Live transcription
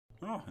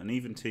Oh, an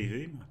even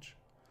TV match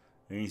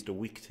against a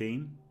weak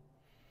team.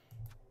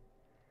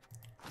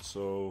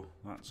 So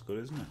that's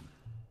good, isn't it?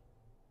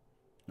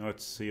 No,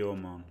 it's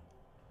Seomon.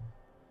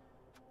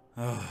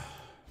 Oh.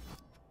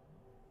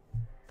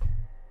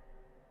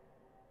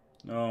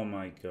 Oh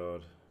my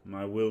god.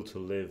 My will to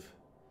live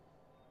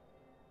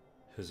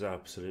has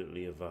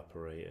absolutely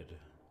evaporated.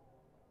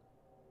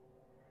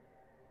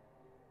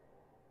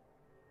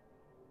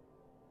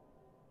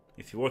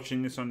 If you're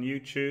watching this on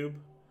YouTube,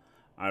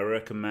 I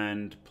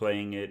recommend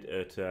playing it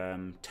at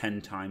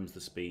 10 times the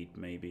speed,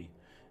 maybe.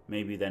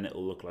 Maybe then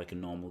it'll look like a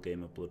normal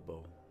game of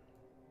Bloodbowl.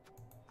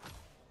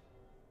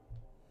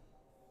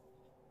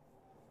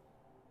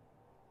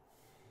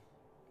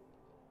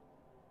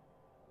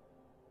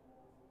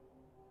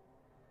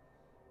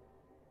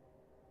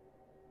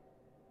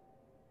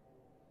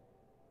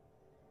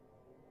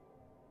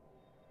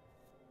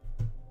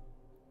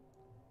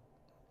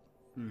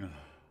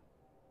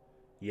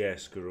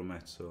 Yes,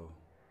 Gurumetso.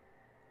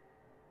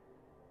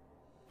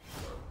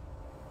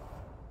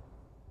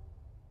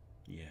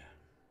 Yeah.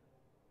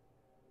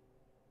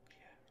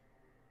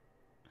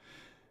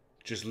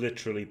 Just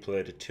literally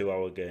played a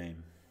 2-hour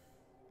game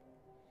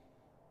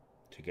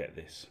to get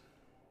this.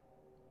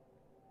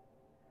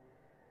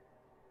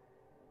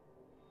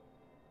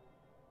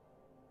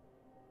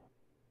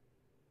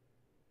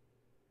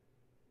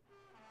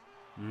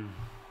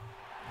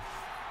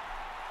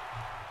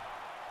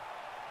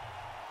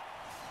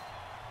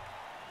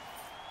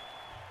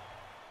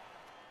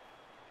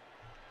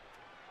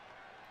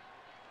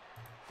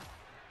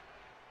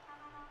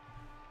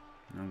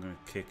 I'm going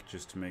to kick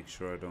just to make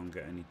sure I don't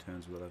get any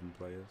turns with 11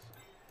 players.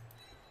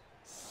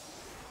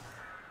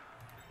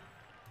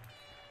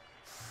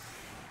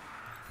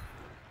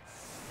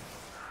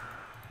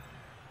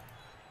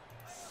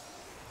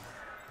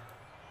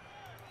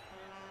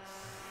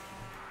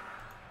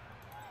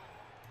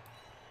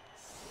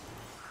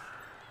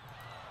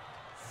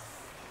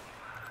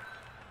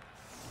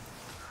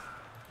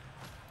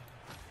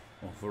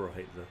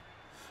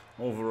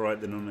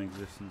 Overwrite the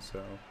non-existent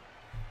cell.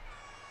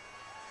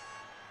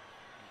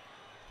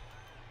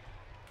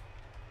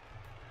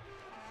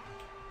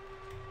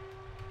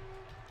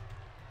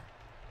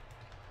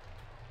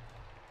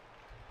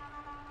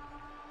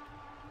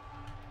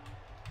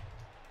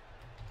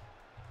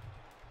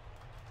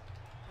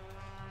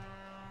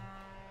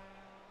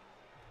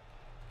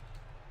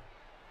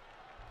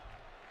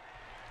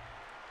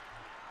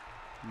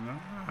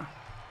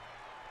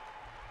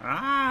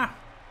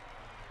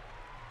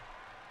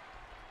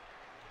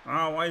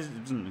 Why is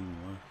it doesn't even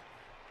work?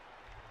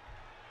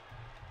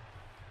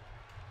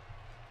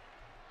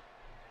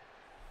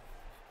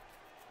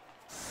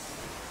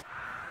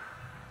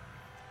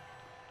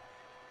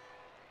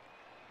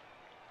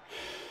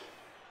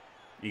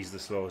 He's the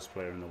slowest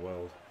player in the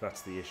world.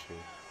 That's the issue.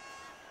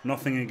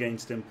 Nothing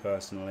against him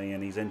personally,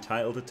 and he's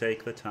entitled to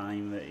take the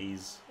time that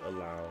he's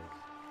allowed.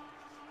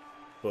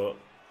 But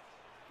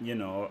you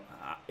know,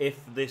 if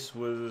this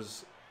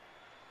was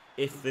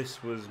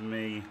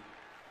me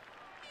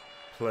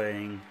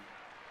playing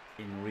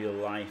in real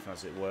life,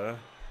 as it were,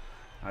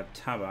 I'd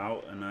tab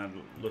out and I'd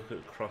look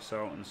at cross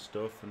out and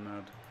stuff, and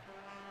I'd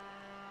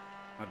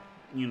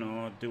you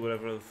know, I'd do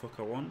whatever the fuck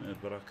I wanted,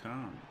 but I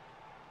can't.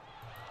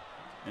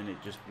 And it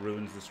just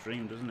ruins the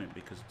stream, doesn't it?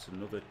 Because it's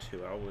another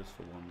 2 hours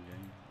for one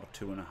game, or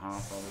 2.5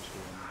 hours for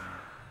one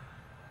game.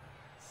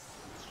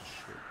 It's just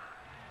shit.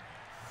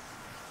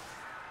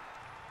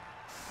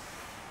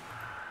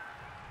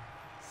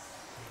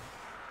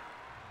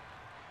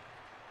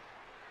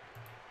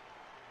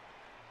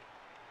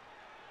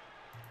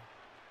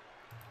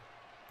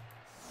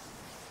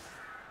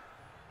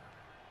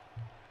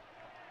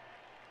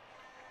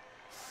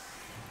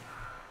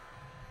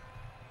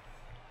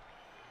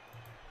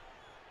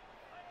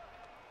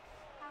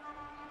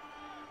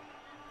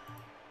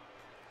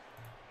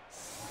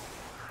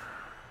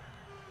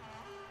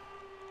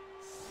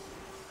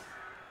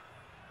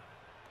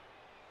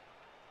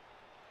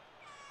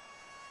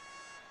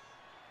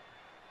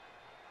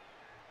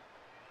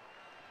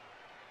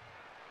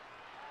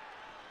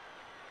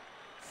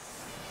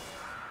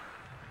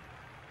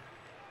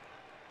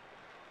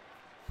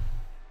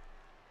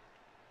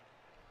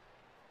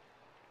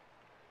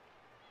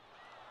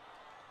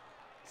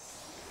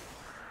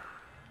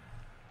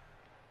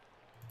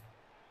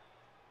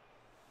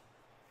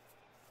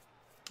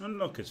 And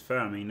look, it's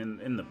fair. I mean,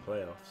 in the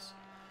playoffs,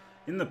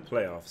 in the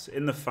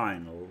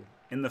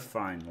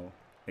final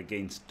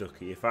against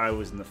Ducky. If I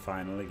was in the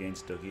final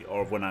against Ducky,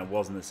 or when I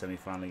was in the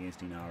semi-final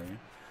against Inarian,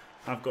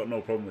 I've got no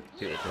problem with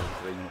people taking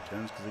 3-minute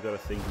turns because they've got to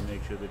think and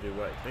make sure they do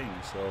the right thing.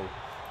 So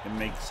it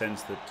makes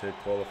sense that to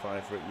qualify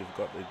for it, you've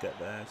got to get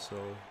there. So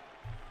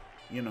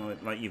you know,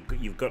 like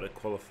you've got to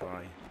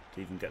qualify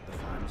to even get the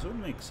final. So it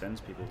makes sense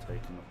people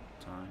taking up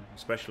time,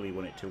 especially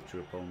when it tilts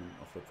your opponent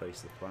off the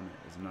face of the planet.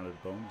 It's an added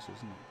bonus,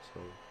 isn't it? So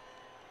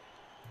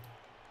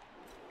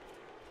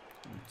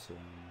it's fair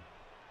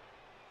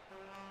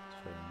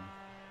enough.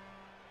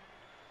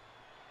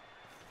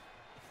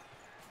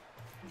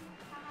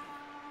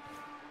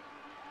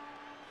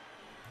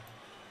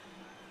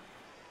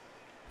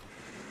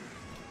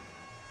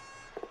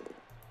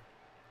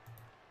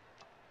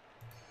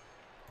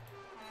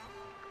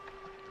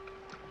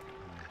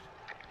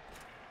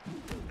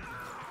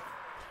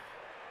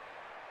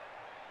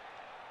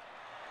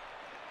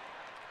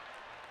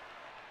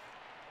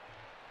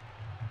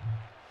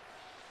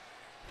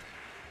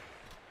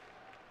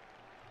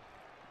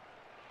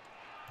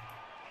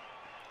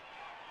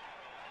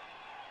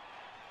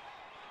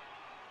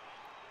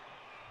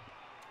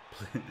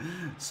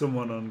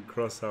 Someone on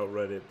Cross Out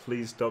Reddit,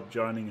 please stop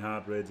joining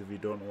hard raids if you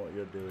don't know what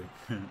you're doing.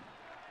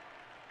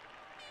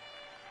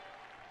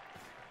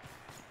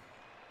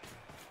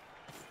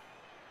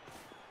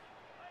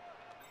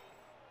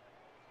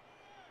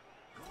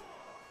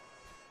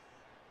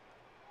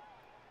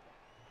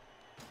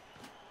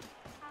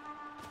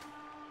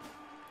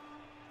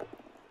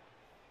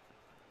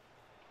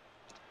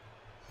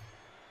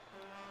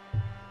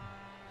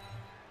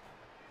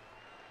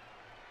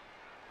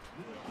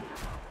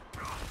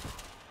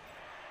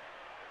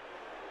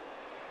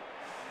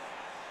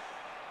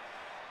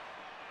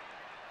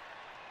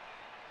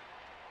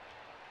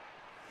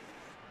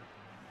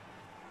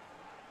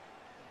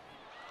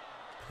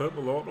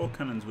 Purple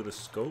autocannons with a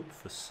scope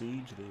for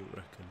siege, they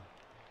reckon.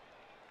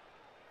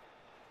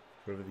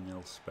 For everything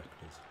else,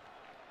 spectres.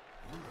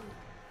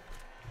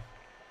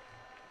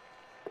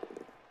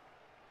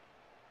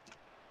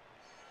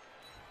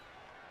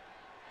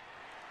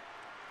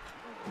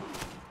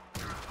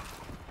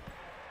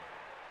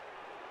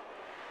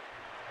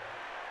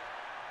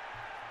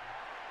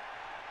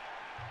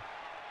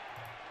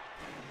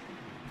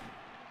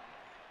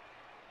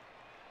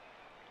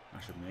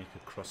 I should make a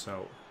cross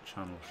out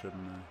channel,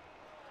 shouldn't I?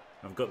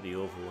 I've got the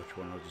Overwatch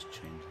one, I'll just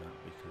change that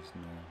because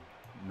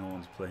no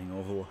one's playing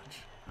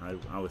Overwatch.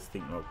 I was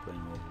thinking about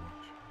playing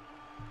Overwatch.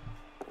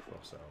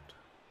 Cross out.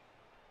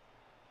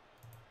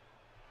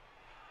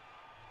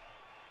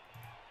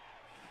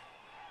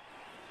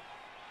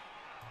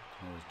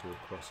 Always do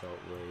a cross out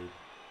raid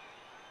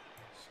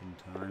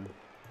sometime.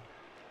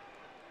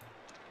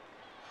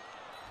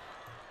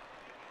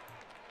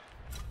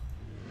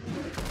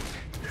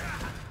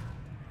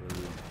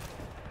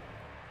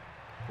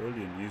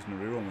 Brilliant, using a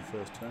reroll on the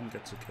first turn,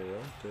 gets a KO.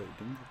 Dirty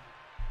Dingo.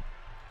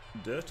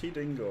 Dirty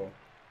Dingo.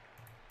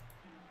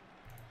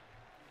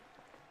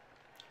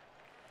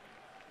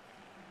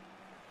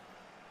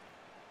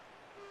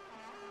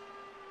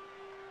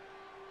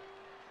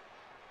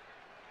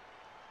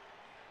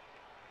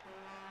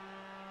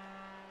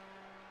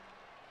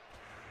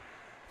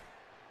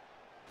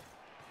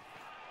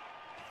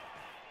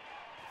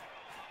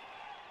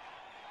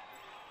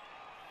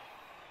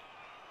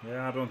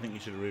 Yeah, I don't think he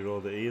should have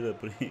rerolled it either,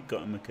 but he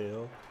got him a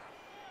KO.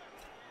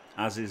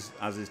 As is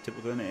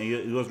typical, isn't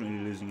it? He wasn't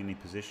really losing any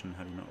position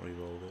had he not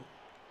rerolled it.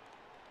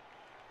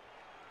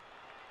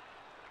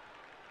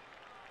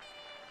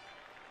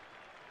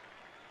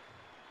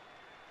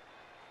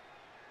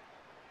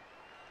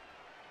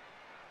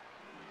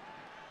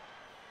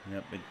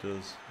 Yep, it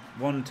does.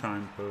 One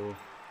time pull,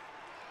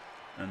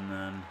 and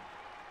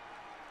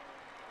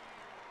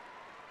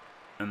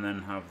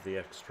then have the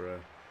extra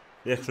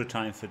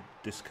time for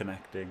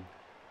disconnecting.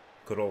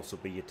 Could also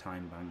be your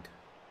time bank.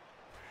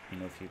 You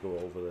know, if you go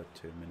over the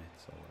 2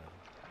 minutes or whatever.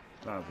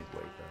 That would be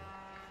way better.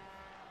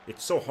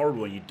 It's so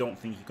horrible when you don't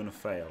think you're going to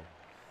fail.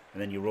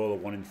 And then you roll a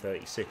 1 in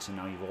 36 and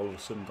now you've all of a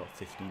sudden got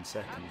 15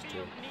 seconds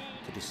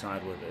to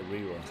decide whether to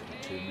reroll instead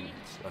of 2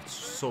 minutes. That's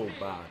so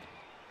bad.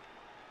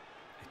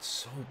 It's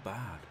so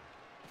bad.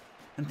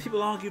 And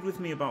people argued with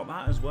me about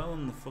that as well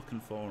on the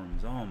fucking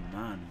forums. Oh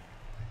man.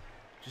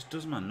 Just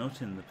does my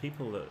nut in. The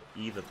people that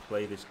either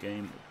play this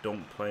game,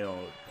 don't play, or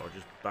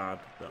just bad,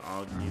 that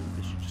argue,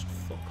 they should just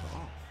fuck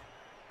off.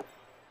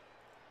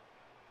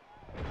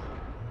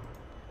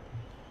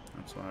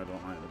 That's why I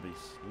don't like the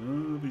beast.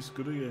 Oh, the beast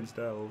good against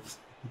elves.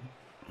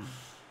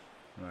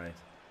 Right,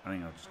 I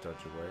think I'll just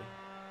dodge away.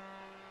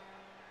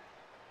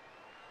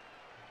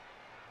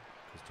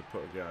 Because to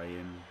put a guy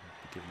in,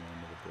 I'd be giving him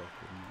another block,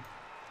 wouldn't it?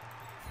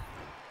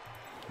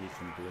 He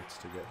can blitz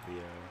to get the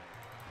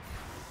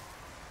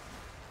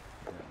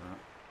get that.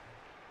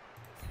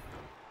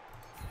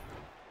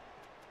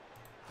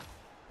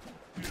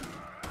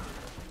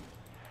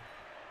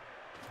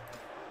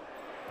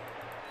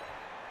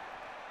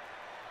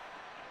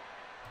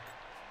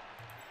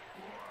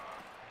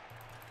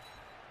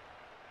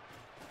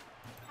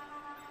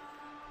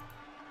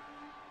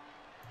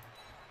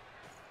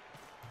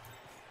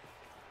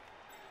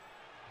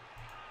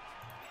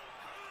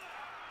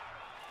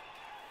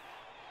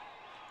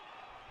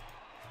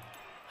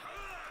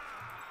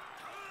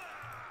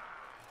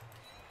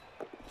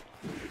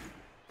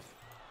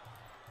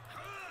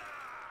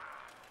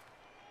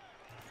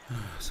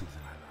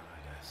 Something like that, I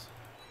guess.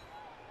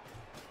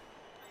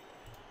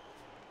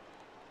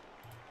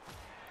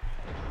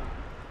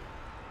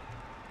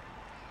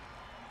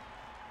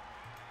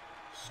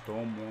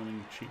 Storm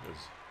warning cheaters.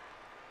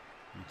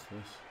 What's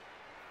this?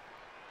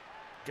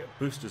 Get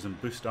boosters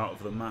and boost out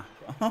of the map.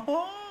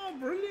 Oh,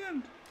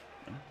 brilliant!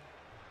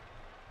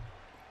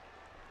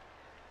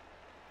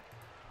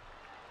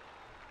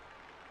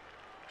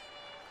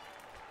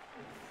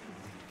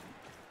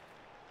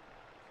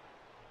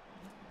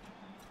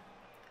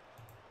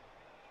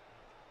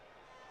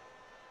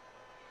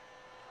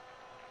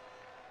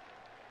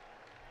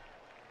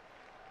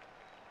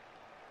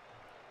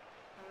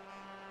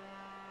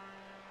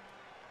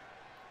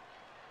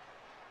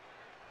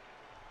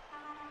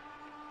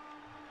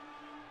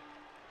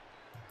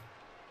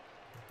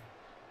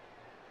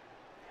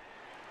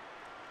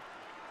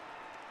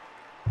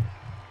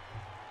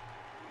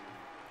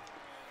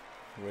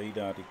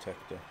 Radar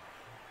detector.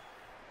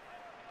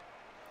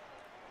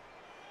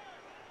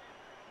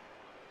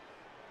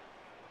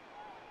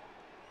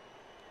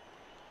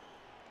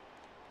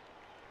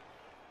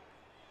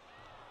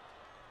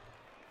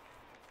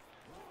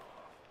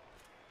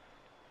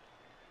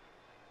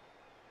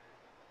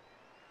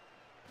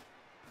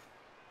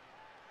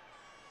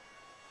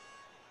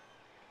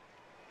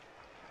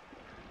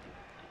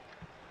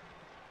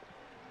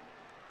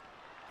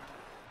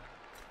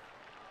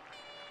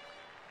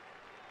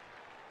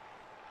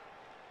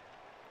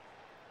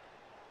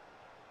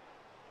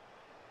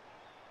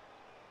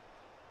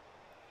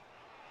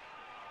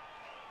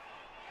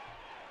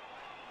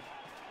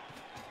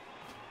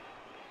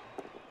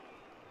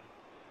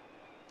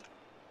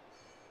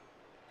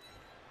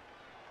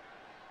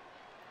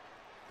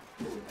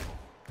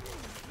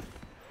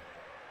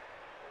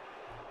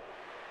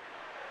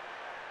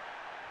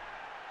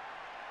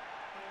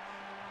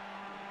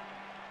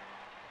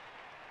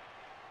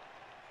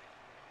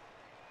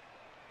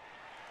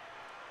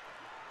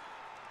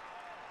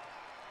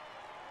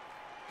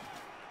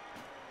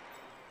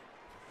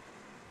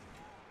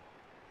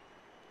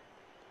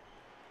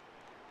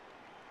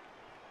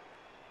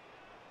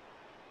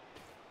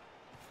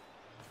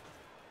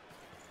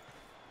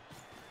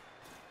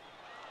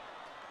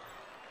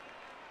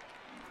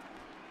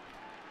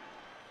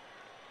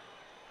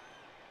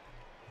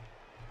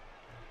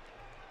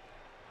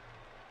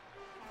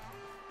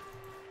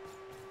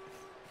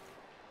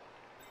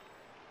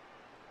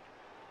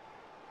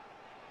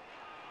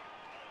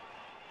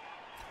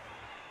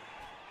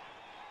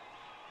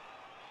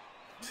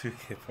 Two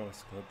K-Power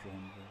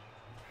Squadron.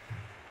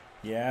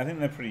 Yeah, I think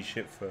they're pretty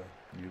shit for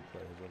new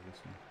players,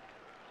 obviously.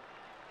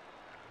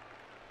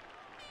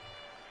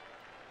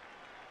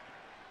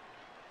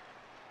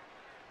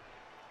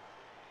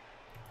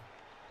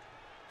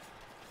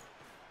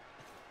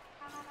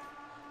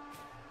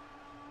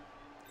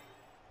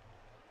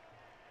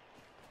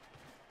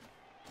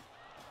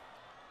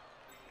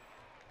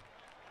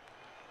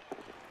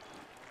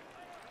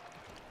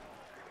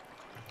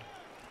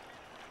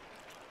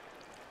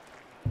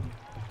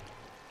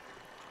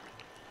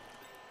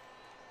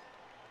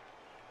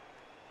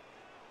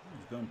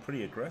 Going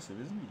pretty aggressive,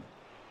 isn't he?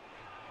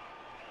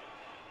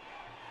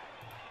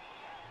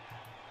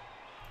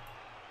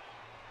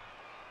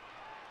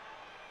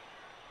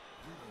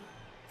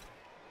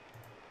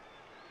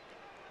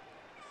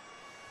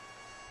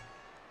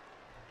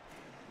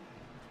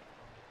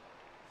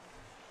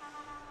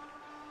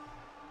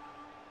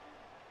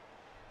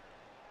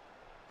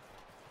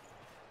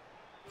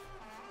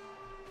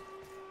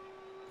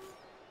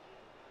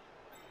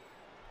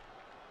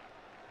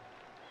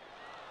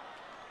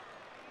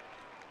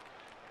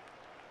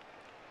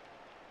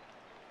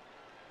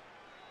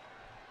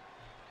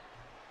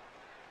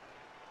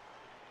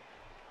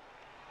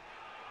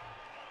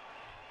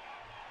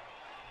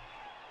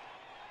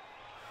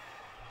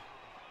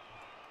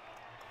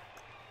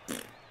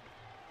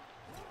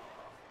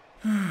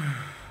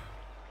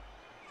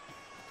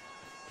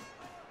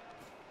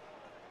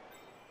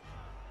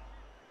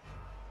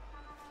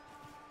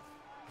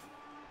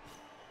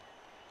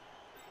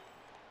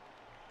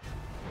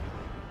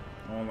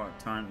 All that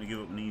time to give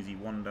up an easy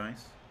 1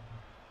 dice.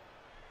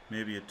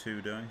 Maybe a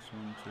 2 dice.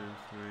 1, 2,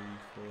 3,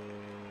 4. Ooh.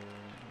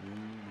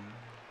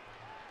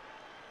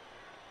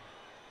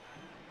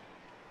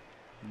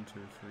 1, 2, 3,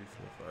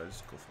 4, 5.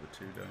 Just go for the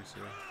 2 dice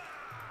here.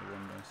 The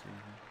 1 dice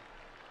even.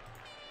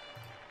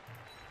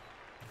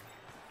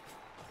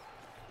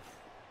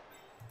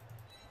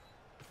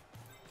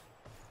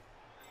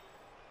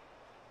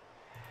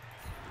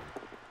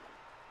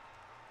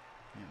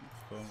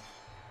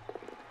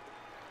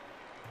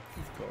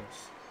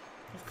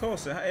 Of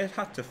course, it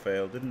had to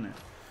fail, didn't it?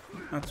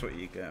 That's what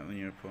you get when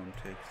your opponent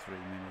takes 3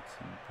 minutes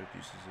and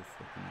produces a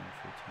fucking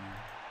awful time.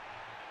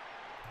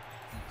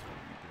 That's what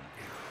you do.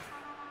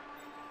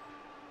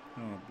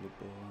 Oh,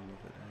 Bloodbowl, I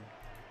love it, eh?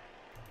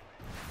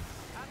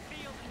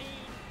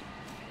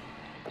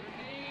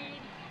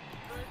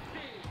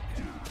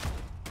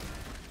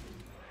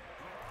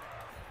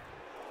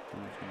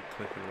 I'm just going to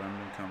click a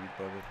random, can't be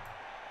bothered.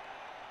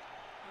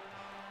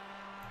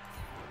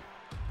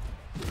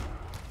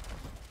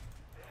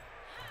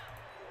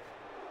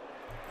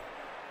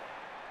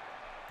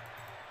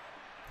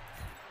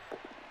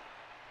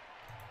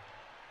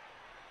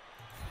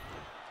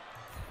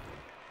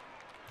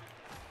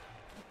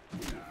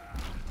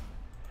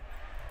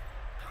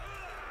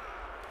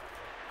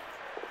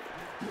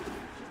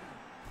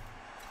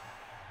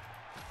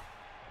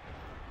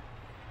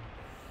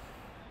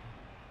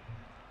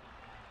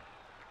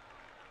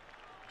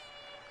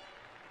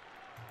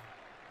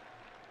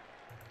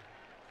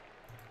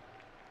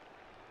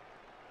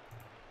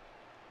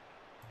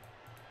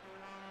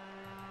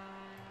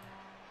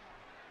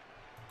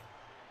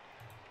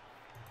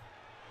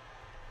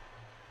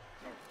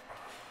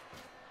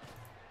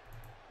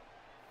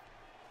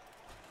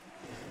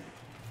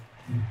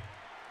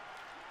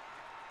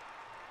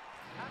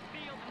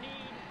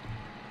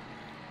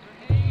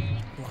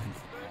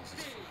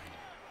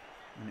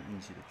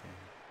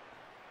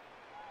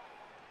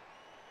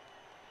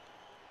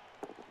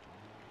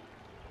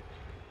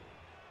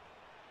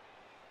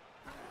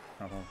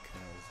 Hello,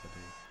 Kells, I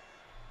do.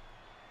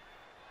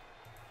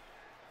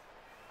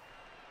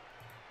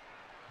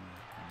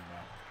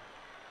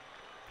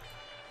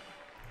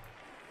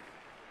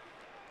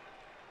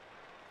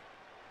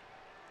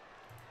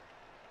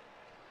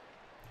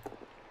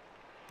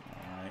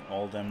 Alright,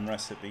 all them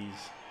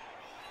recipes.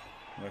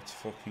 Let's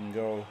fucking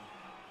go.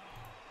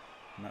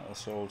 Metal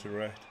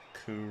Soldierette,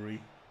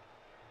 Curry,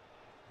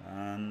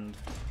 and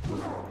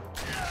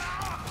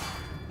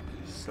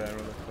Sarah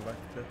the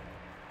Collector.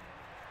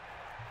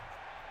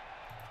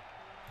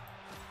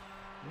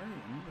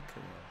 Right, another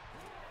killer.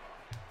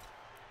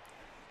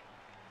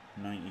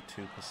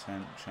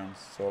 92% chance,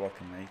 that's all I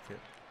can make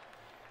it.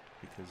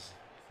 Because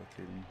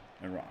fucking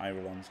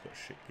Ireland's got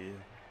shit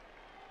gear.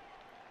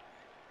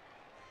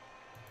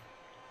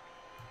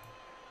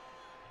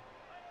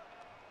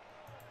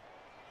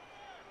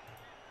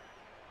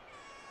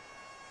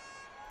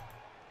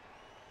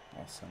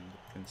 I'll send the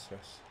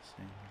princess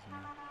scene as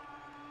well.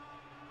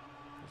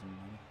 Doesn't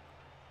matter.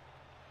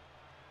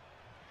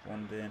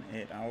 1 day and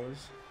 8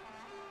 hours.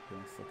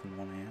 Going fucking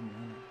 1 AM,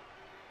 isn't it?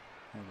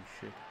 Holy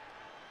shit.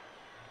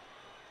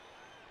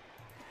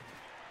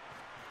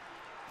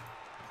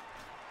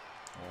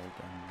 All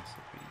damn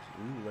recipes.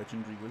 Ooh,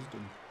 legendary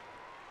wisdom.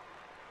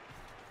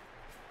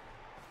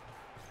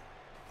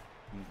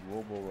 Need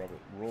Robo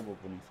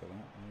Bunny for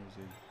that. Where is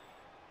he?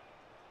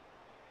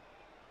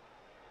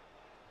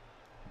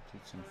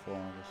 Completes in 4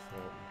 hours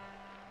 40.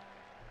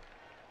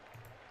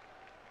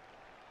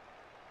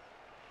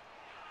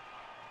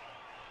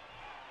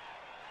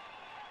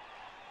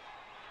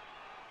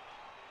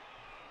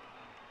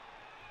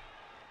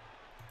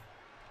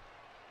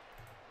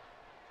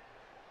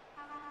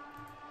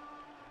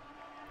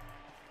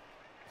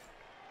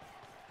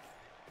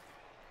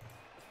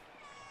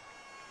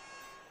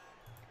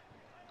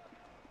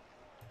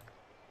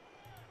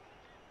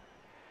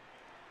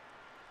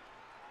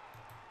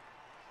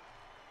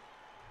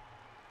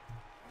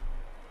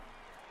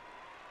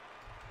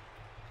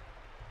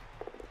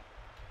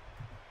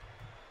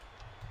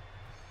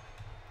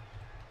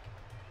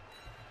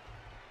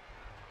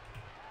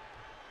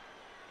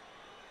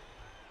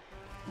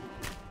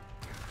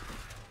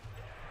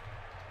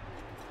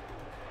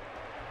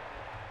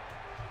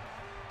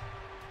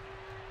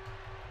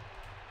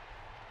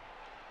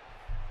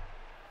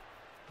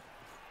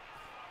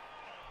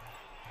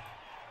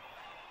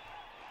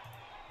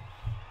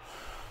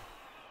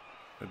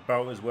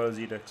 About as well as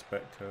you'd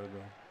expect her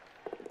though.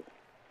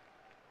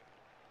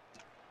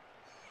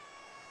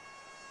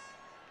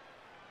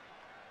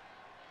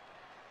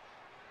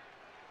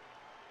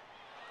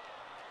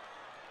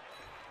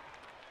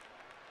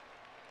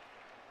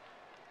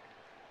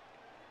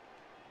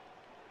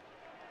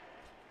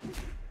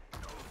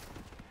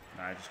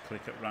 I just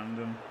click at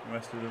random. The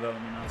rest of the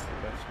development, that's the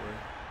best way.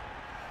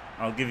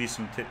 I'll give you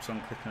some tips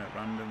on clicking at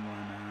random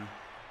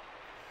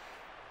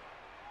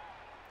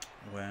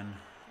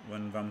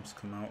when vamps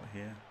come out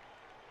here.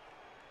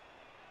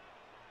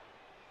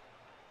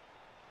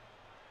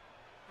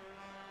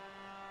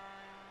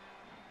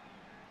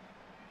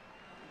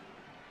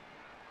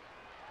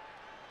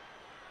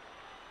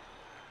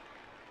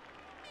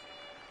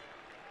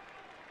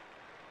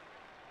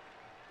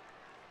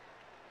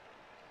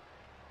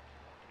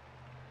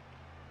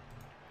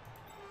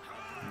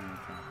 I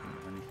can't think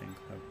of anything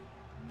clever.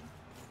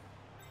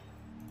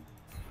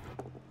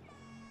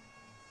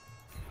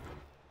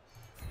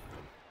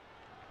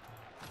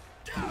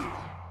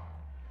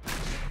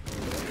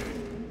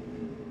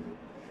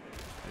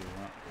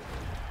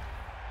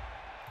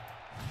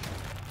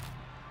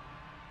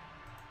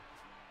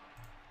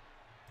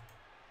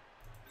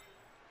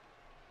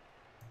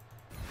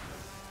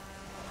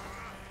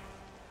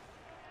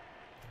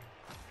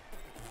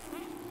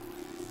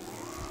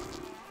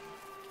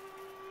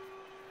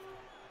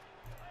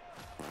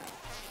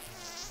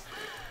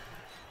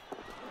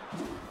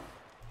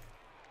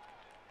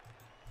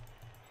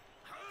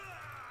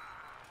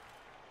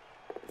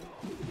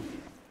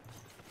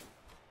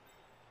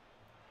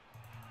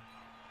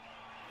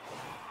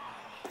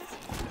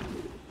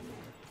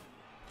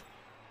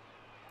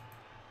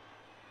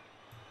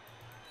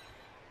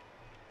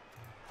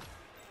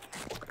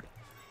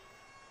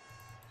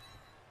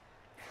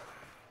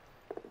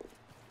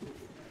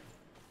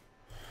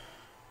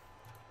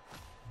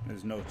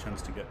 There's no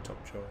chance to get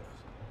top choice.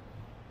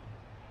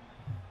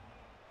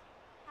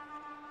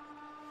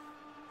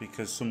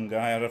 Because some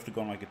guy, I'd have to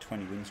go on like a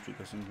 20 win streak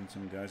or something,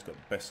 some guy's got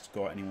best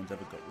score anyone's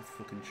ever got with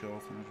fucking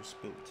Chorf, and I just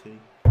spilled tea.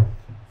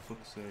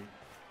 Fuck's sake.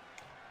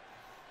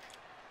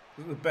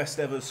 This is the best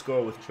ever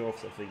score with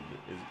Chorfs, I think,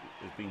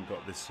 is being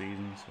got this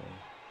season, so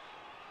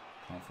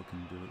can't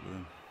fucking do it with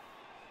him.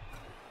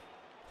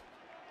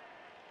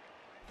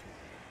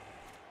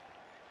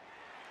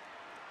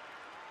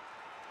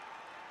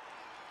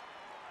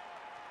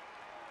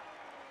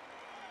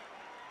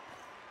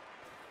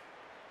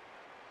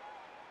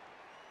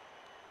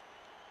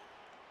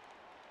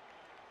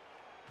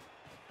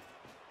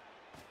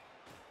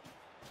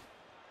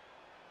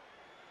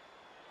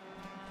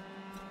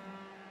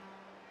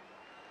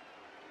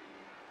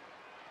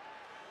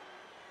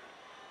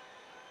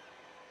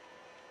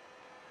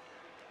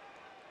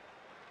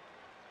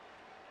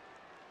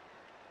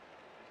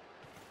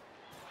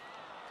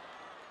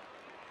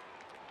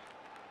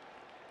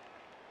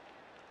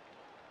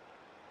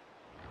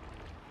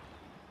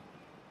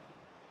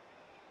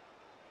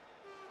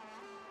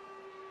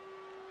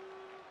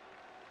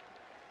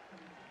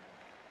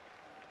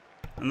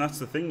 And that's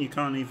the thing, you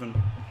can't even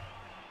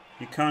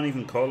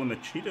call him a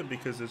cheater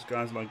because there's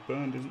guys like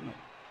Burned, isn't it?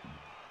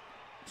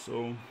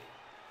 So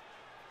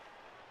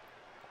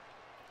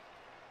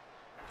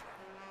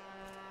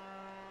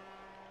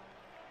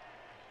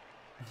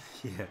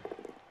yeah.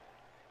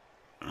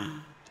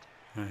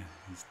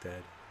 He's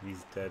dead.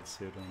 He's dead,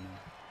 Seomon.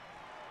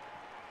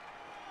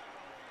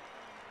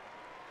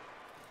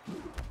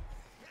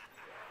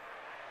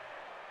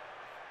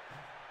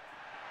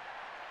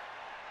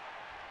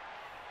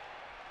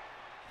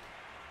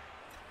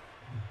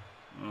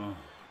 Oh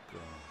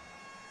god.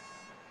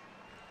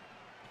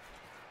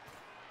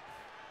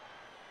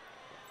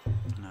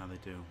 Now they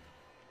do.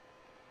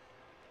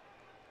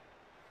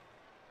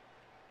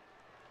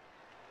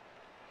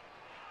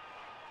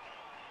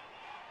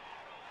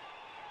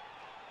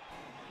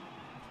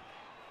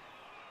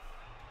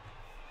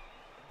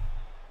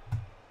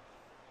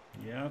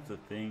 Yeah, that's the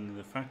thing.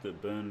 The fact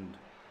that Burned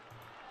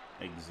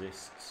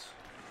exists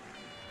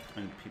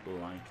and people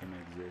like him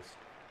exist.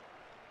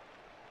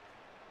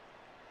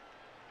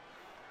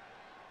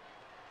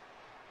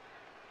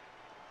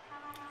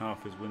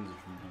 Half his wins are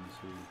from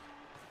MC.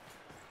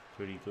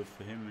 Pretty good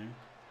for him, eh?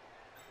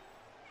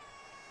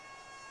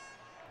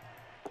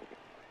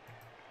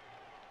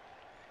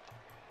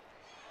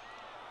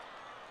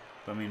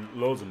 I mean,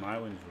 loads of my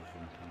wins were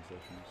from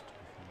concessions, to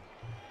be fair.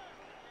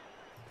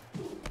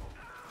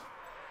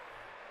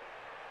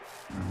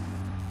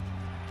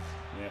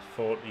 Yeah,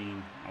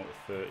 14 out of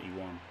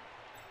 31.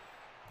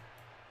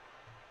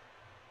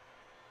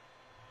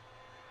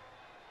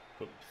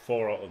 But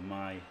 4 out of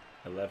my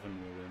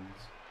 11 were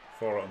wins.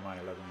 4 out of my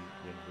 11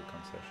 wins were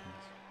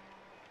concessions.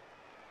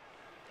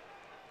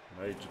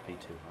 It'd just be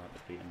too hard to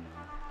beat him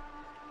now.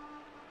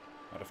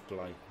 I'd have to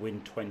like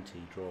win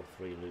 20, draw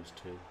 3, lose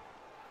 2.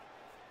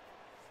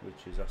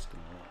 Which is asking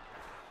a lot.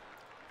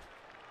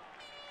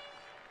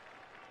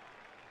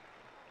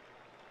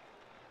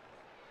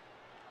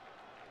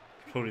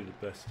 Probably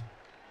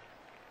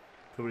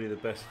the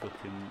best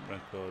fucking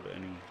record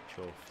any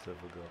Chorf's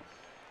ever got.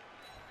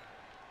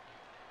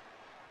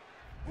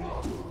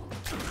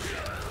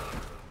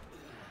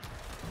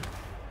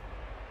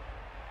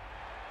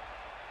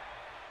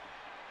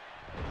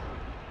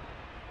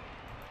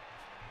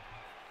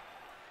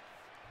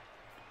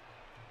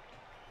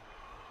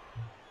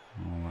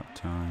 All that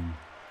time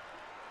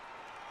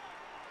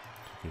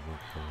to give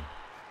up a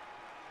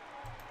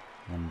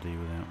 1D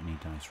without any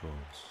dice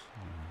rolls.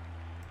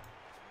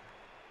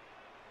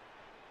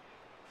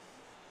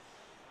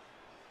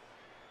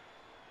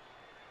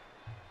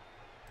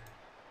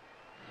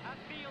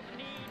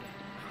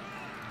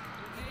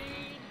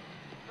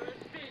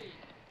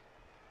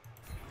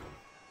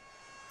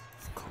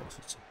 Of course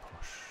it's a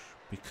push.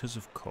 Because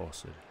of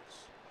course it is.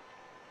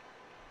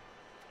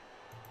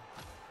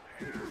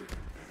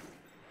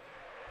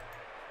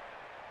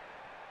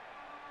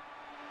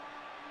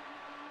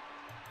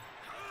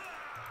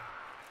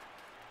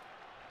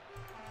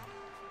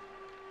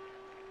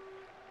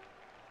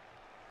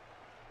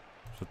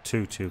 So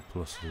 2 2+.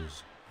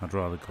 I'd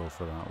rather go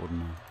for that,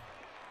 wouldn't I?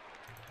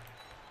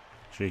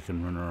 She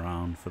can run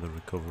around for the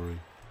recovery.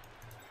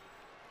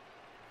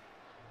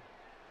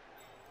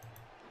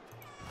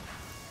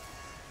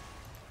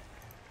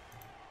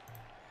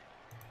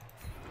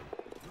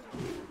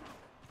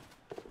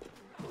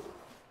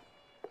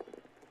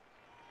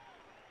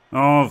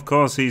 Oh, of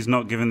course he's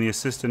not giving the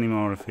assist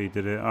anymore if he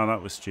did it. Oh,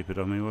 that was stupid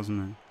of me,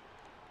 wasn't it?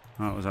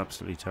 That was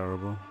absolutely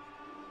terrible.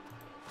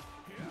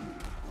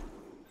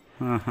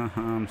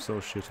 I'm so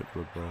shit at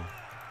Bloodbowl.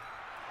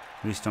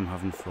 At least I'm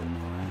having fun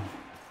now, eh?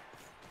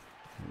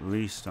 At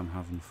least I'm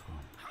having fun.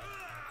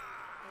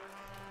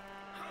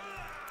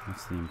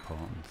 That's the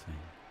important thing.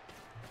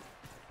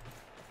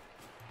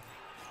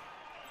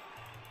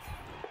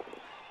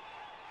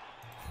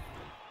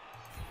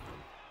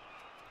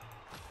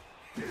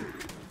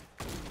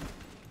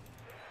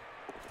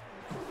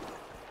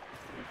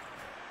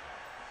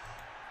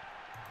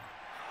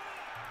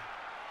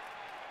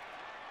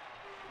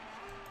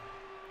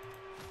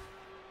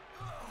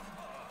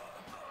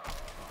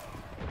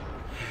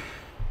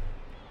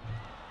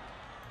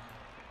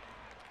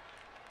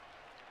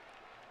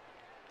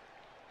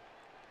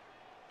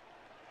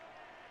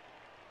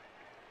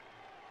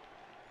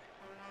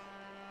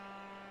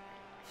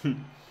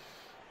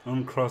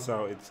 On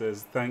Crossout it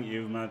says, thank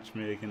you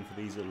matchmaking for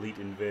these elite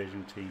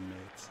invasion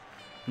teammates.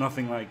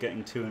 Nothing like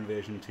getting 2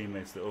 invasion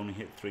teammates that only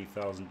hit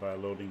 3,000 by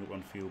loading up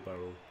on fuel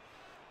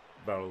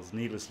barrels.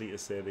 Needlessly to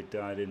say, they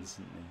died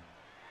instantly.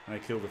 I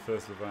killed the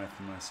first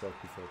Leviathan myself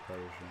before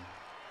perishing.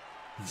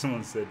 And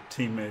someone said,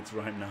 teammates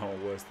right now are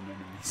worse than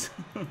enemies.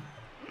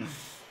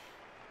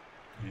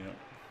 Yeah.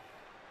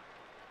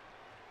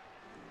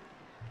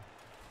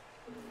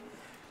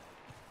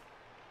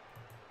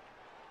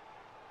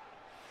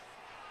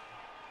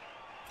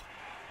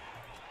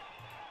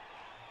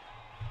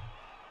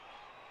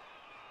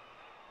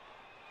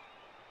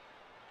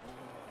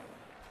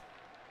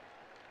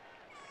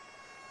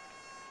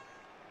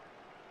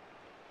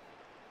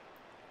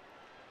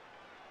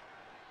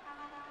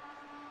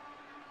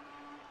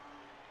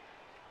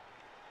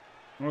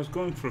 I was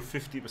going for a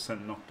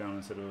 50% knockdown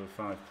instead of a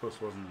 5+,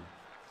 wasn't it?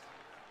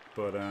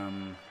 But I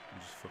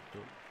just fucked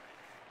up.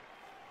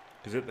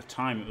 Because at the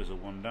time it was a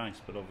 1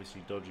 dice, but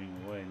obviously dodging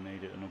away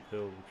made it an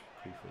uphill, which is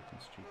pretty fucking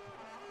stupid.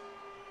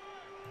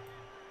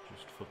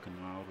 Just fucking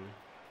loudly.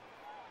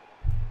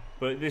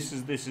 But this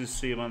is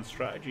Seomon's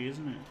strategy,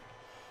 isn't it?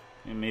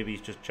 And maybe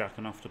he's just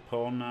jacking off to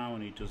pawn now,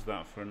 and he does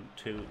that for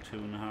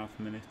 2.5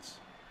 minutes.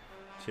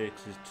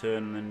 Takes his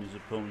turn, and then his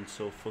opponent's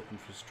so fucking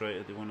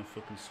frustrated they want to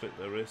fucking slit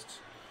their wrists,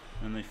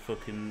 and they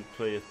fucking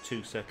play a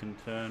 2-second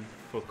turn,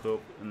 fuck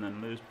up, and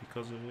then lose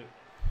because of it.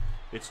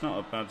 It's not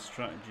a bad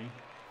strategy,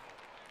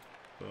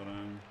 but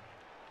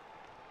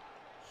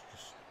it's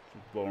just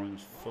boring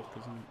as fuck,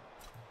 isn't it?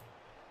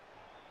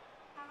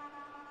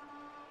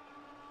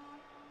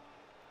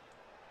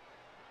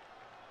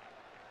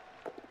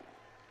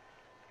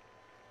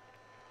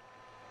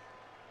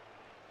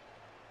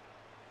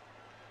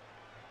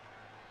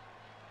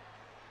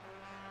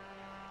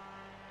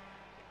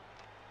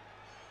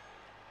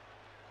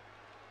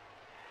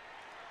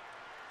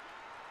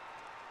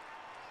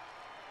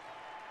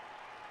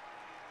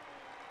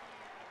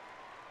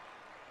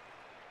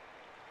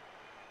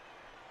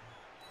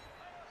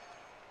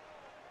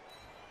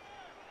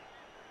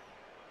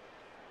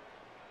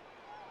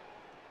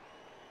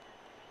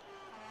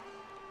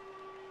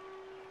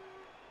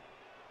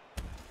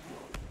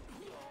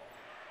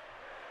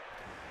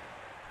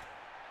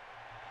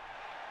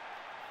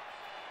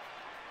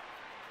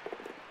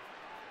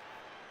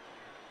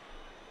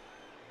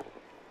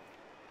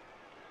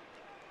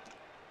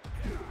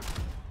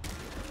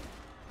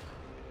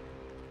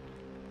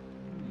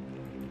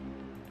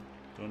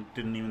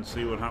 Didn't even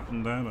see what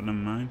happened there, but never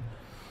mind.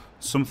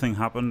 Something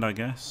happened, I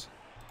guess.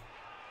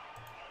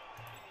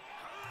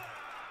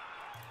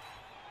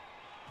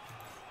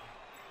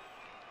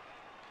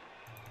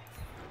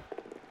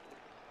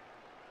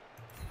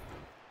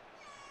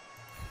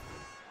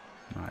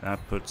 Right, that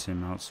puts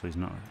him out, so he's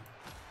not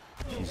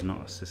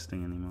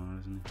assisting anymore,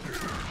 isn't he?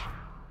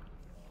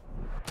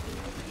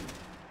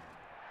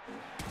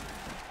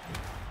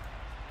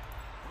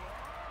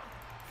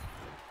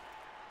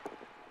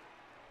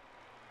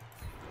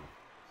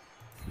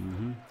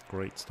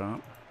 Great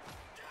start.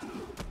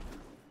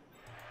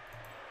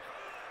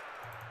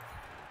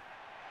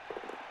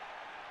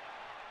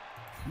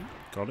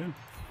 Got him.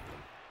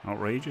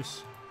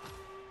 Outrageous.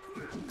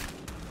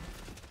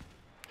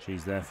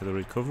 She's there for the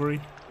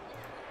recovery.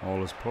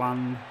 All as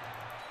planned.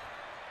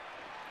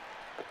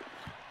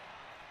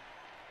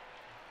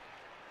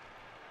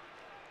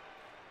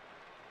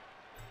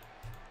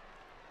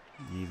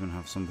 You even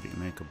have somebody to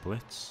make a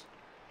blitz.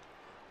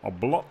 Or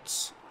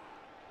blots.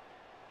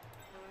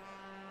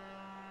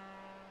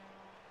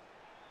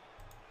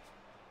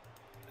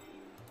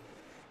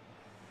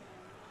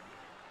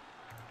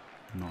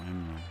 Not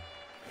him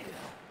though.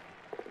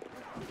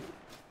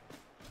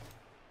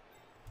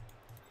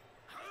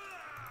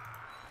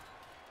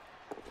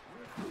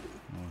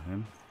 Not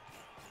him.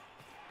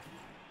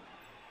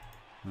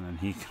 And then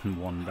he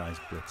can 1 dice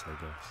blitz,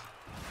 I guess.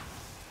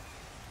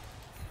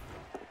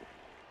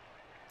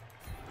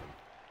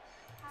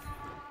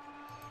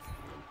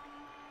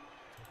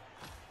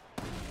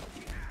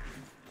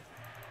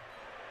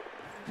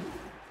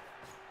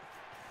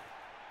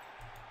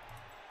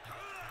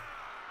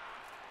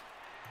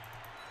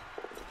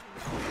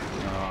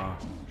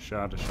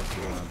 Schade,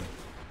 Schokolade.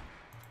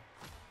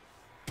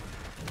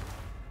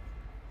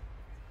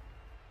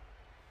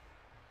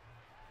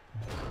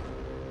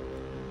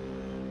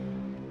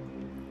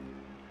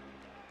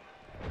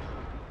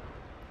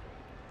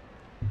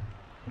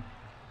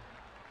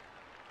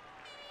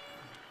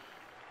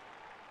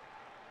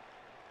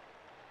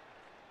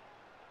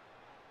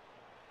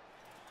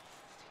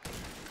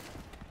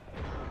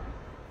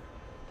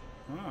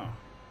 Wow.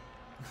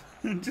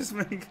 Just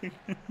making...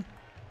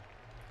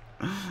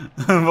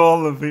 of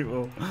all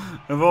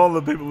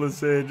the people that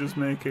say just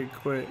make it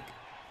quick,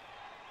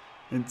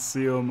 it's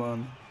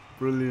Seomon.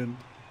 Brilliant.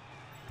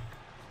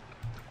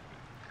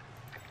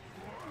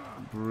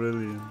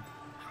 Brilliant.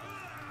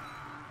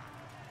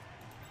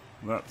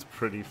 That's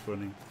pretty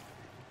funny.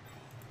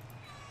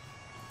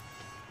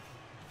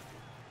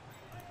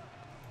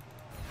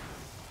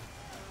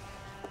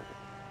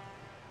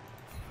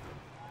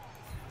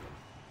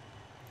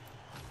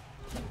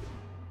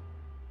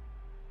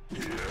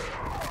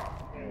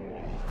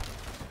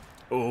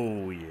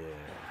 Oh yeah.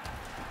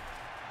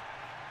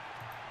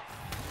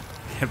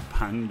 Get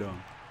banged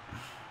on.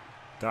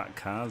 That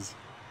Kaz.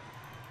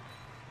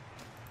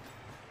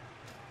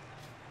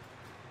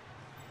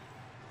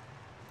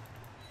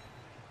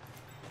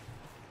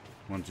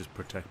 I want to just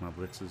protect my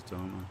blitzers,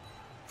 don't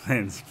I?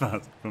 Playing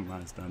fast from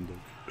my standard.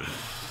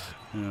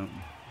 Yeah.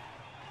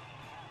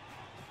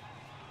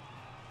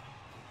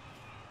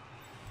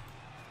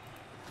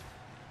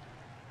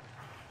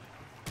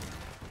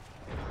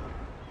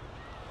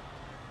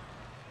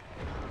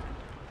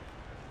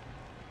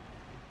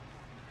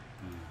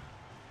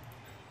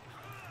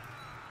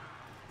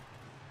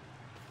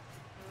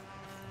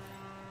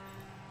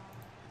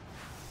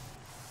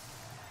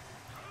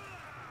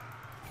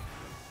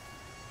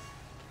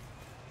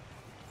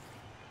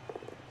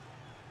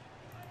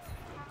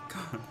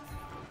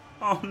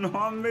 Oh no,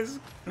 I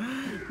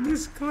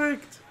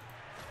misclicked.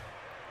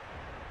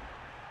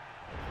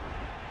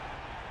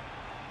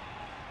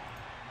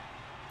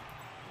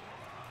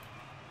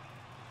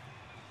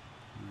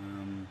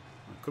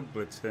 I could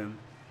blitz him.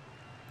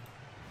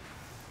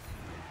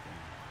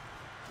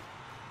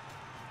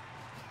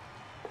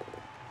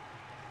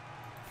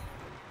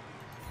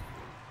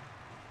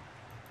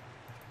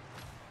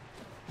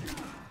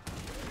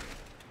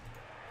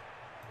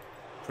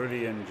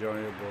 Pretty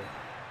enjoyable.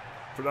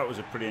 But that was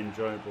a pretty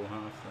enjoyable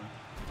half there.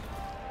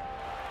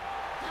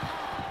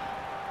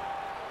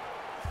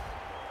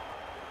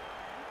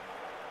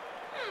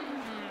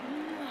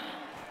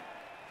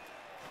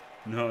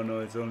 No,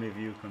 it's only if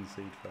you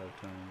concede 5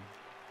 times.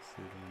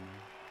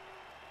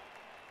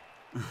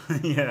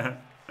 Yeah.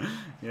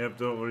 Yep,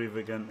 don't worry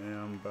again.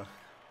 I'm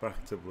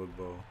back to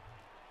Bloodbowl.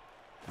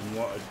 And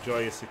what a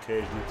joyous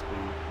occasion it's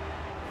been.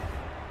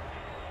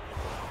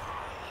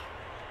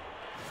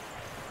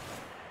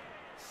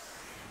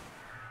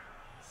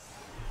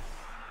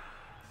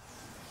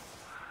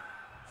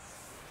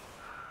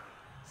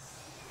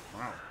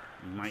 Wow,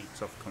 might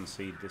soft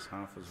concede this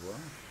half as well.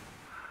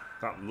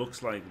 That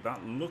looks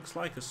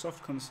like a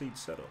soft concede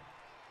setup.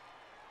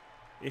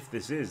 If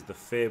this is the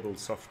fabled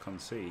soft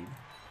concede,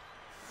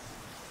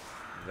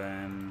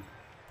 then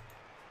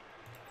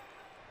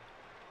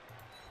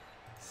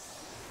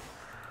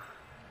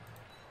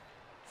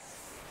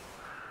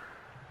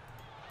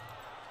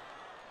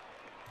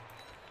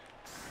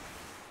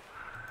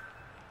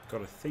got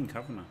to think,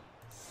 haven't I?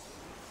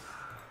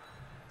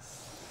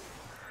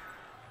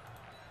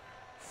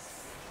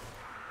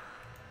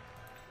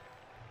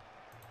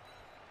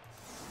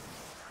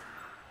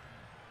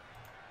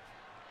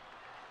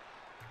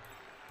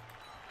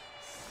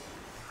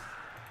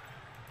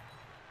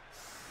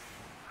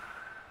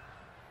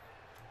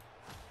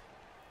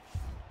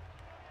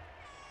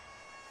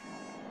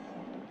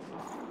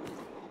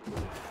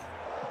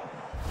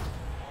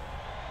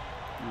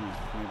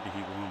 Maybe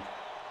he won't.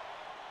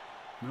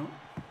 No.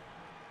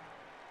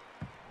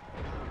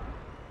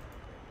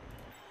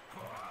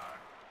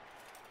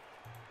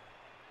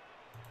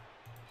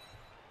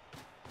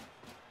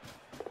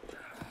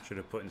 Should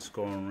have put in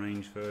scoring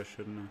range first,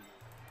 shouldn't I?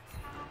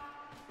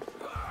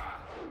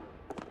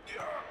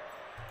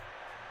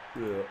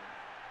 Yeah.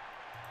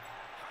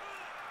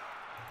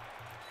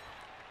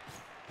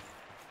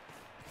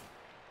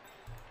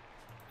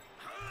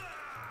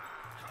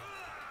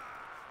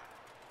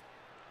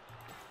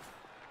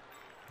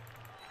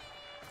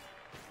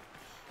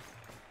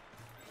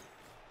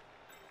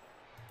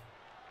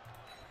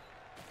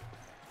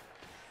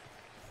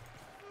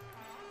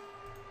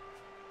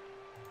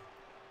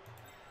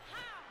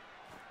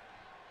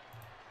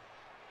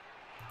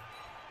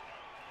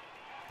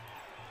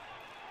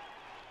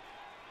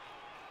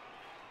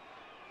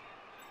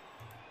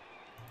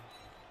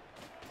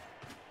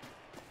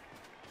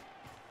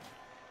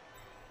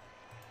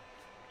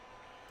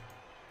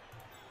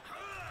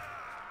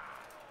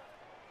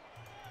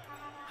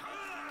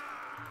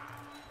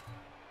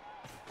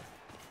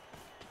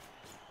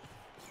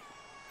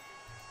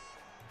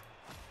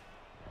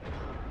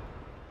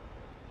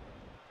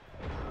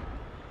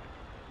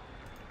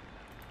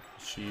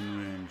 She in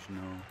range, no.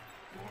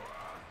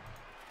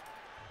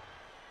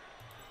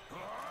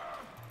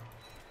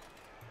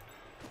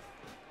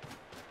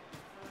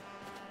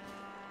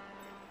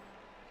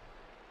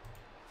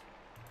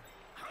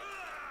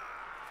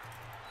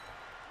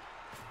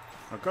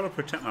 I've got to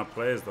protect my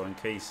players though in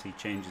case he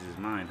changes his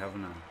mind,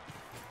 haven't I?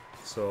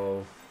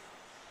 So,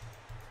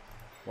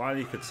 while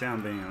you could say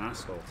I'm being an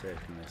asshole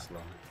taking this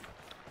long,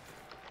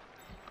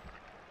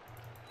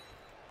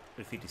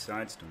 if he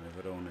decides to move,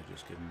 I don't want to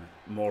just give him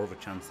more of a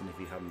chance than if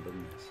he hadn't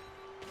done this.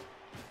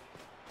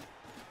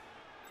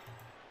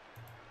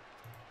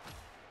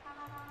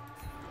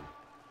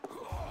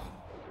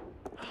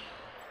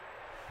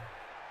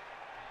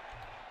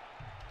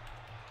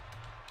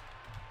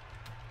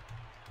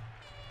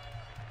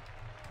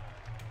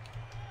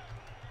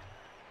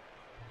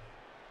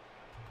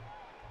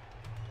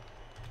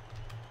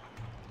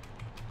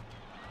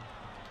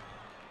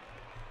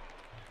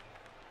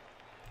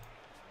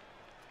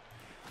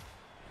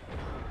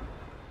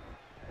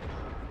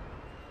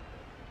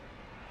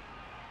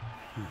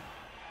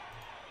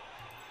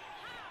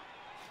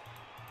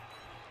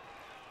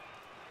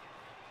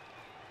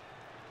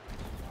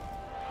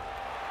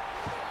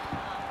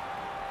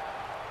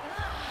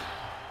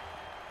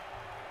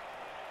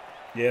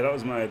 Yeah, that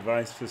was my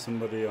advice for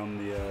somebody on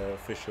the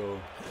official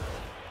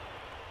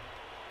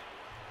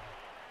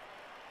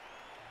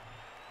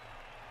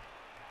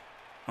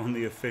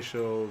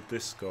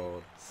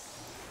Discord.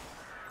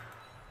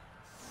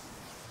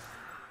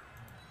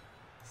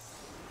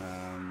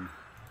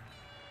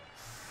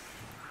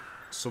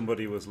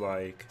 Somebody was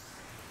like,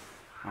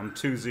 I'm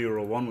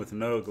 2-0-1 with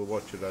Nurgle,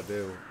 what should I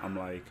do? I'm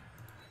like,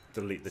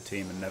 delete the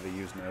team and never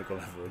use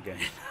Nurgle ever again.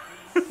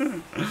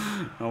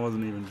 I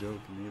wasn't even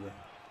joking either.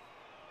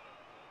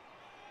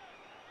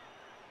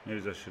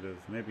 Maybe I should have.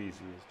 Maybe he's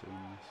doing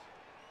this.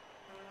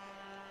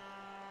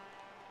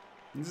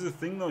 This is the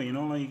thing though, you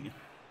know, like,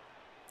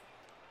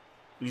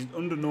 he's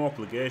under no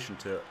obligation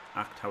to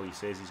act how he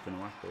says he's going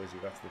to act, though, is he?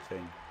 That's the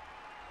thing.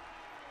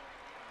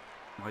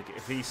 Like,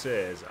 if he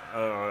says,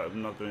 oh,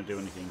 I'm not going to do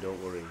anything,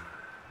 don't worry,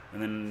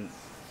 and then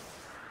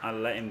I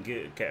let him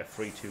get a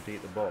free 2D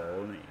at the ball,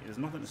 and there's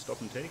nothing to stop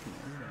him taking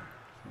it, is there?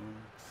 So,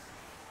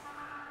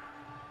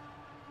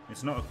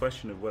 it's not a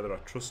question of whether I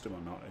trust him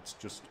or not, it's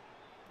just,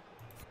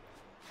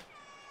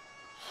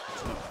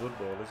 it's not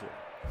Bloodbowl, is it?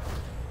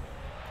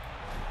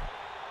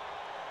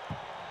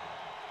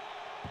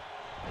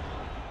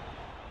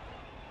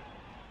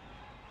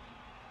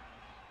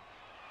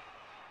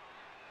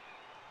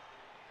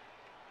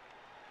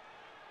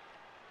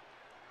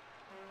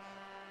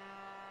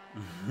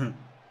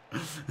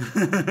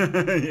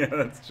 Yeah,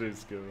 that's true,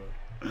 Skipper.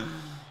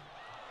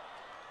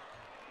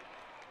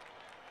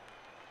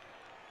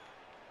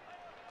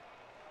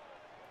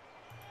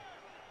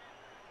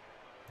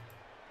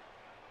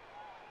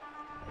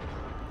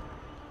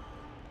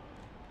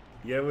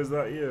 Yeah, was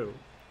that you?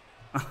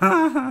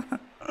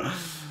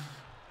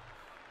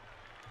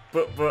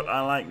 but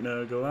I like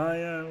Nurgle. Oh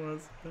yeah, it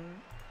was.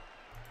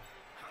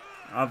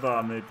 I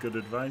thought I made good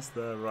advice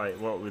there. Right,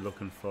 what are we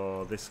looking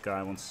for? This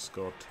guy wants to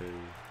score 2.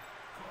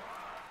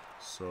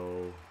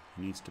 So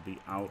he needs to be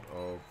out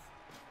of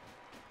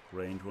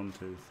range 1,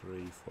 2,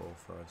 3, 4,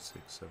 5,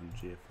 6, 7,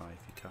 GFI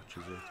if he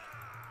catches it.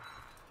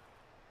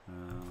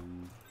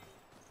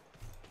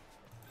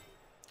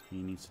 He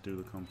needs to do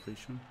the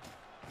completion.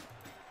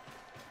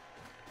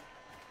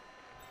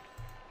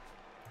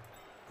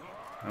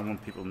 I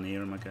want people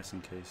near him, I guess,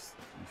 in case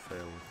he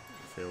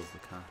fails the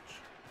catch.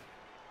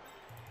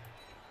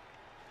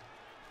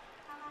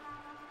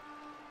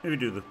 Maybe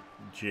do the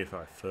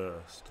GFI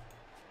first.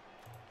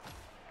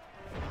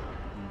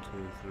 1, 2,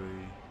 3,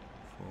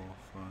 4,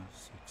 5,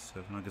 6,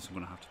 7. I guess I'm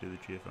going to have to do the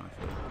GFI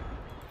first.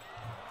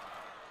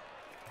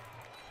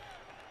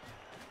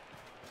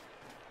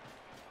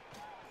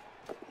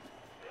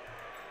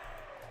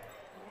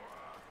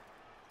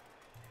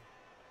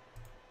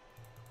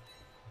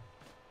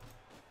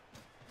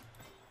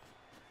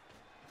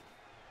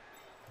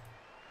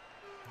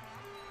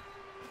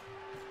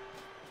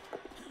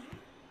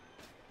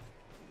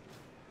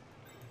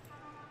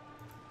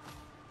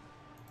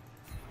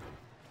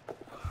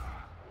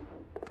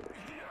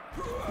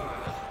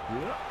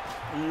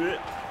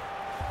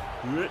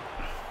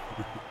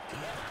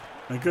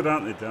 They're good,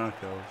 aren't they, Dark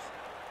Elves?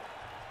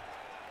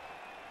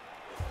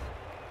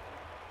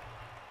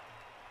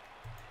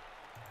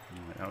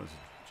 Right, that was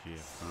a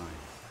GFI.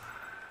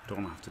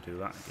 Don't have to do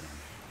that again.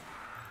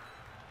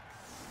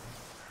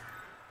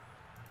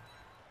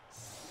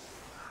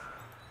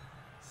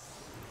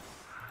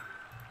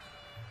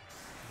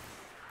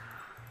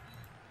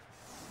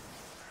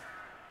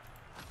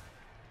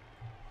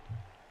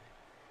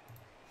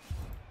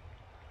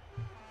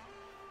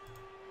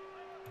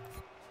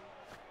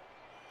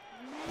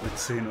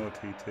 Let's see an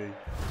OTT.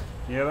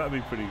 Yeah, that'd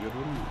be pretty good,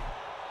 wouldn't it?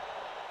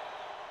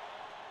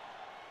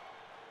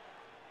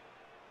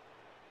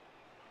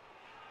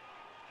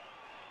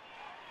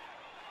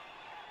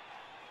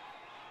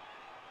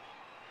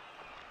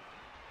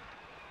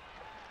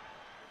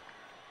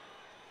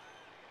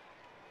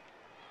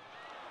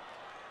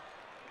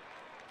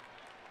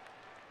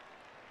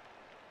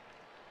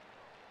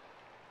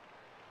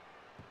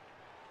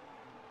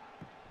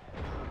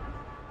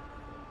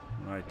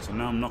 Right, so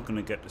now I'm not going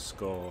to get to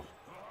score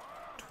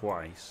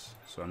twice,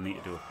 so I need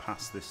to do a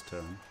pass this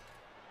turn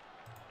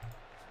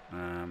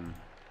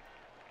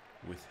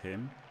with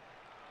him,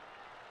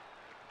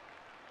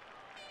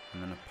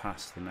 and then a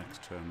pass the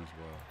next turn as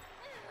well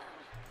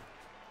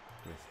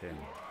with him.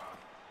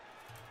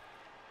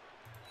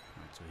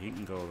 Right, so he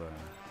can go there.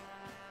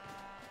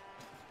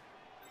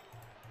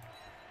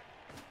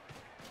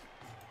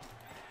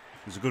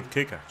 It's a good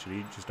kick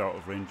actually, just out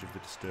of range of the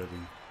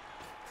disturbing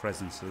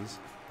presences.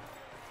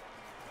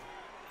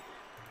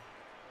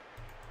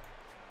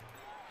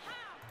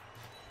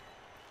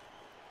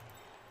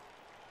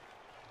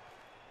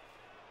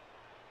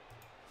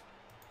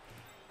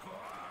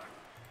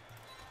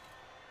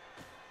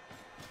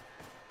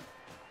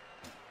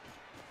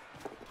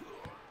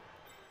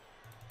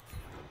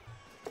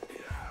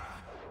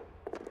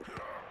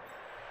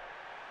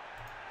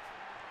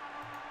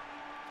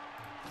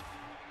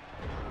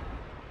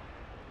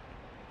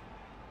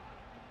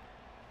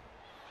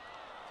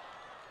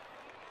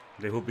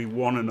 They will be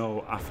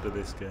 1-0 after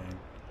this game.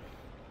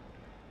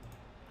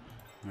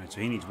 Right, so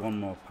he needs one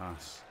more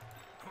pass.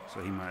 So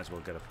he might as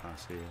well get a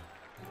pass here.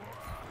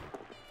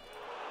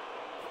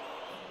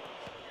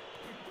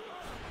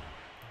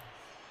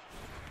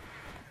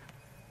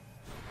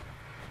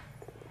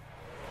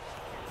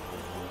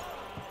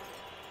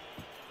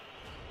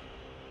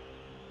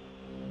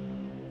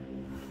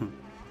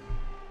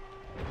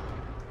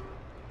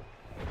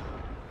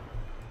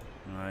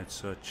 Right,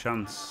 so a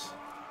chance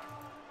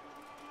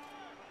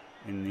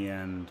in the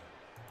end.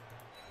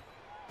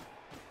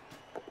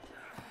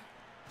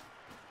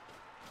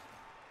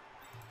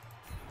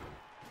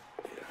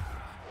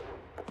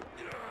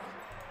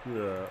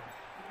 Yeah.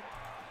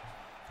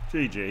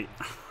 GG.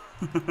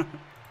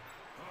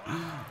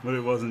 But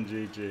it wasn't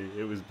GG,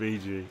 it was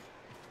BG.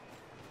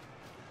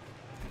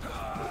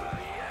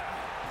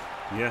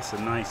 Yes,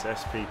 a nice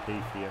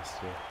SPP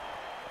Fiesta.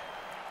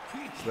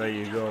 So there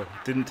you go.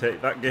 Didn't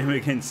take that game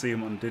against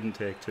Seomon didn't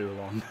take too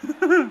long.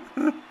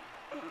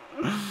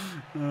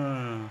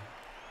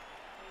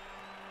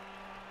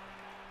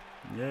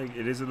 Yeah,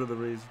 it is another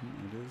reason.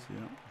 It is,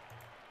 yeah.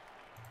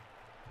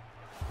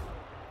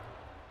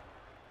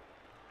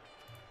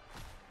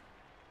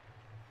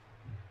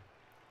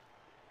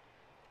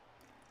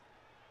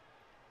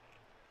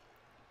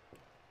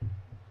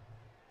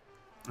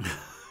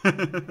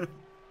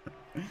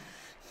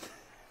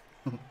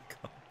 Oh,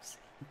 cops.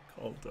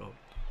 Called up.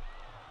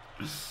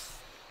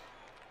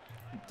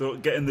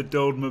 Get in the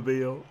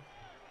Dodemobile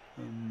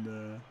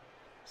and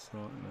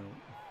sort it out.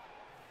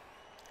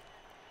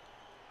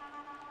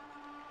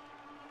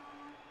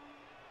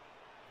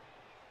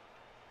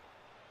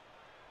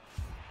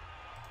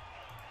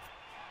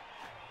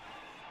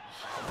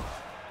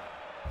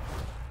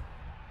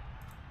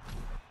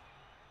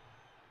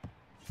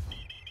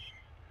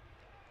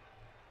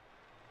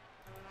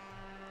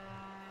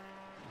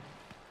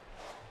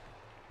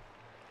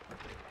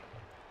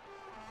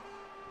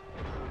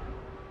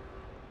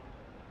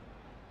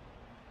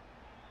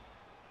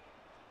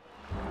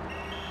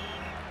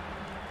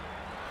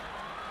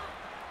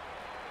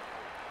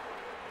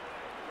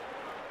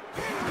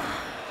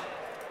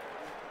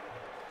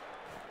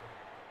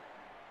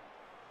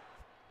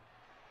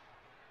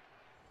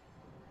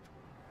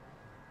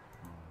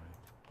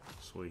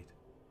 Sweet.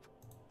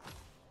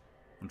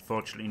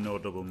 Unfortunately, no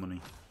double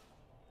money.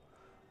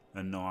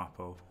 And no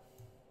Apple.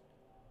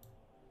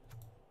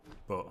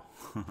 But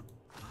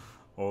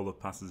all the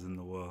passes in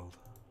the world.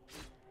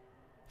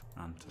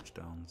 And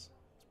touchdowns.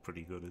 It's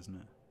pretty good, isn't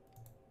it?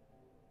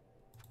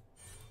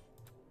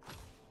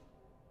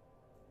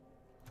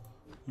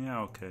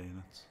 Yeah, okay,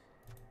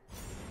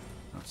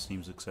 that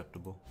seems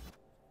acceptable.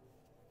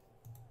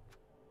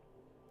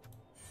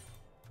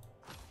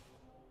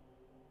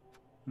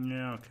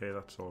 Yeah, okay,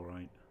 that's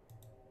alright.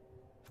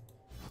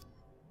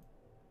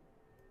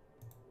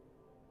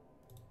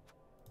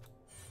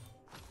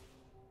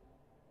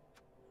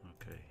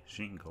 Okay,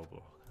 she can go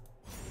block.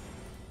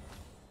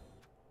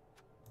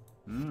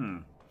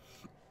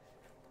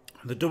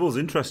 The double's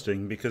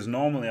interesting because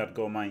normally I'd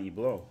go Mighty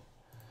Blow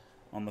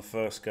on the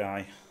first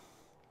guy.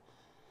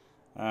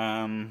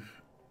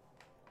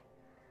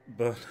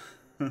 But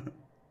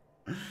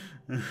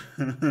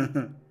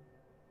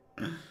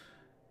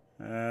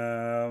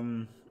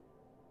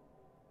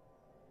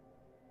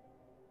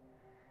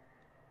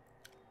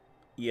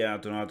yeah, I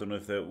don't know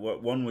if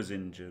one was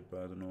injured, but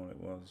I don't know what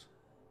it was.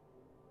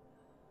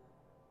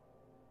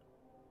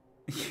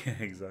 Yeah,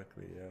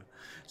 exactly, yeah.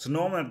 So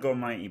normally I'd go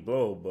Mighty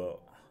Blow, but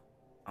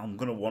I'm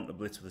going to want to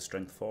blitz with a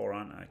Strength 4,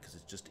 aren't I? Because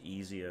it's just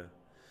easier.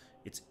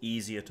 It's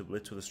easier to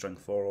blitz with a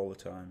Strength 4 all the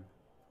time.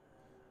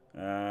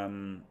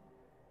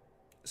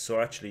 So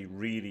actually,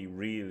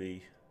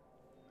 really,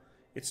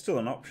 it's still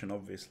an option,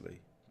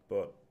 obviously,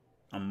 but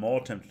I'm more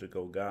tempted to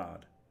go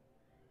guard.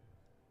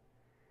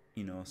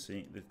 You know,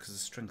 see, because the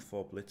Strength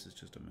 4 blitz is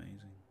just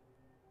amazing.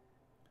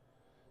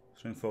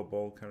 Strength 4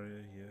 ball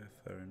carrier, yeah,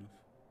 fair enough.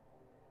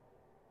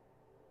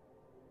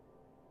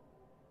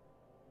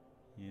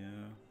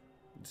 Yeah,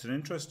 it's an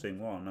interesting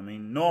one. I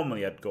mean,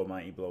 normally I'd go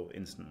Mighty Blow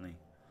instantly,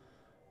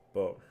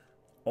 but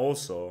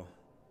also,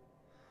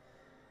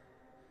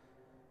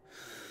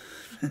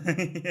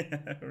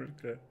 yeah,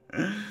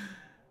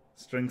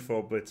 Strength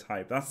 4 blitz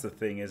hype. That's the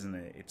thing, isn't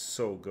it? It's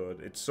so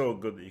good. It's so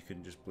good that you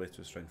can just blitz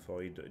with Strength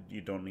 4.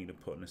 You don't need to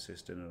put an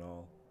assist in at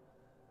all.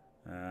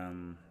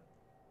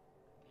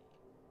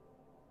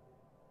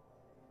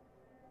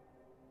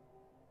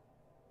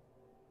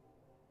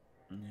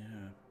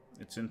 Yeah,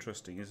 it's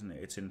interesting, isn't it?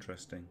 It's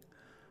interesting.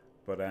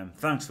 But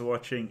thanks for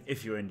watching.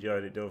 If you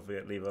enjoyed it, don't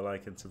forget to leave a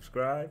like and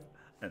subscribe.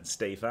 And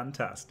stay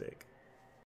fantastic.